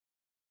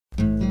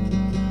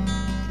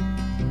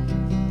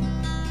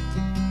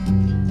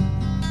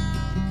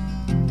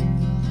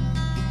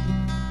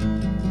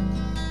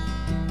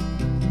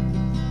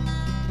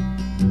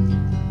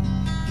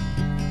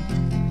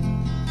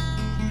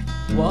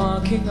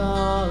walking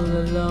all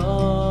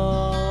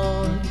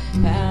alone,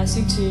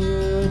 passing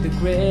to the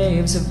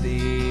graves of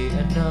the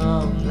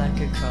unknown, like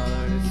a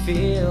color to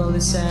fill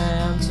this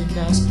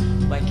emptiness.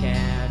 Why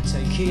can't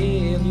I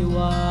give you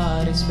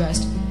what is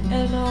best,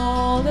 and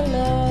all the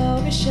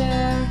love we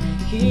share,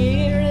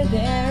 here,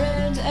 there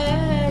and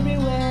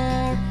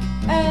everywhere,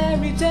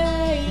 every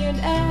day and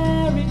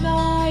every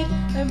night?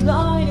 I'm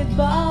blinded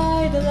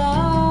by the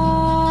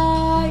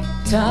light.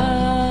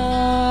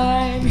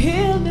 Time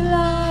healed me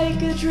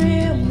like a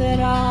dream, that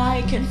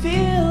I can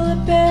feel the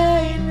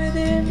pain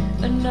within.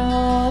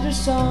 Another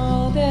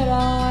song that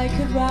I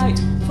could write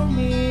for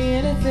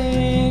me to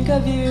think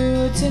of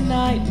you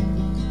tonight.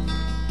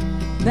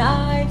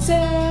 Nights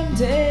and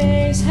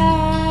days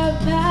have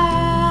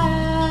passed,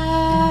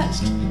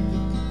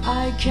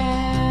 I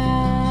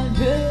can't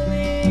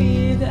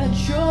believe that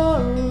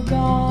you're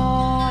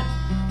gone.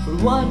 For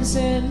once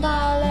in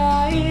my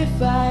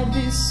life I'd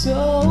be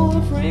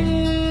so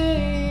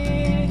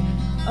free.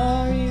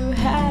 Are you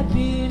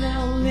happy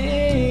now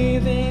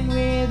living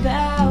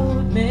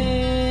without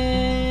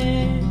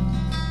me?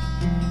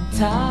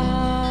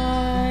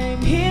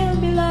 Time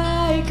healed me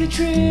like a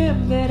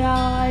dream, that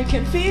I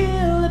can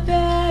feel the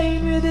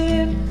pain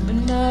within.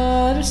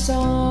 Another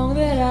song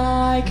that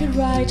I could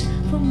write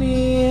for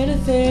me to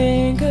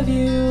think of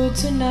you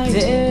tonight.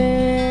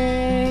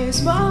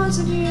 Days, months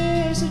and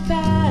years have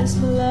passed,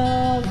 my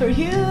love for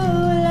you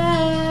will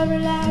ever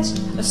last.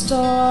 A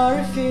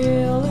story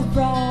filled with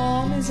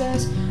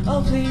promises,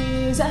 oh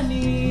please, I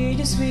need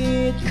your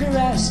sweet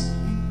caress.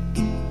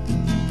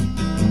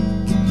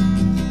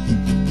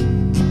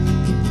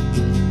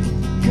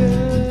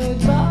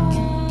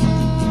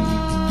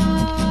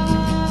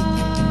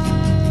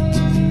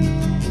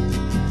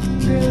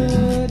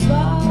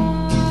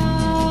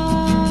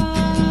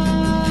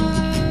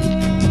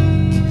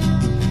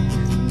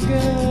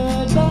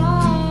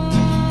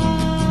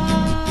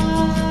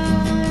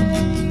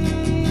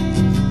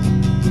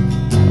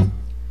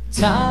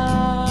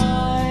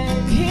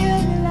 Time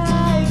healed me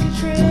like a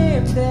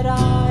dream, that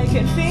I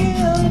can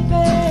feel the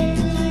pain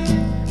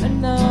within.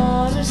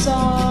 Another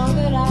song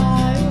that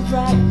I will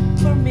write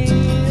for me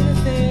to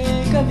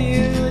think of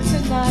you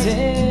tonight.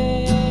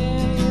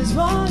 Days,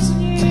 months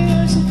and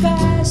years have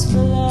passed, my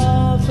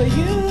love for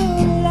you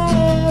will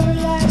ever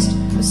last.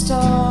 A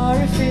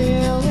story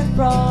filled with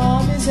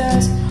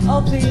promises,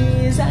 oh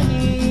please, I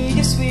need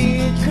your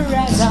sweet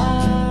caress.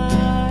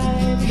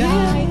 Time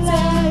healed me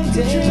like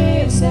a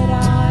dream, that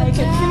I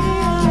can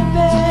feel the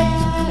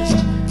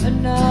pain.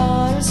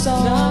 Another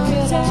song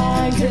that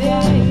I could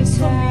write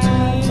for me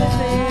to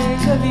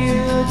think of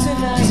you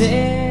tonight.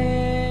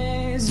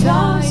 Days,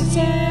 nights,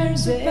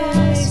 years of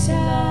past,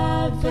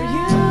 love for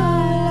you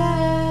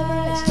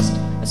last.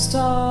 A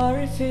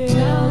story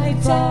filled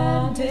with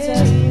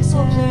promises,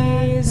 oh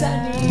please, I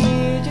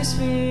need your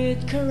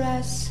sweet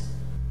caress.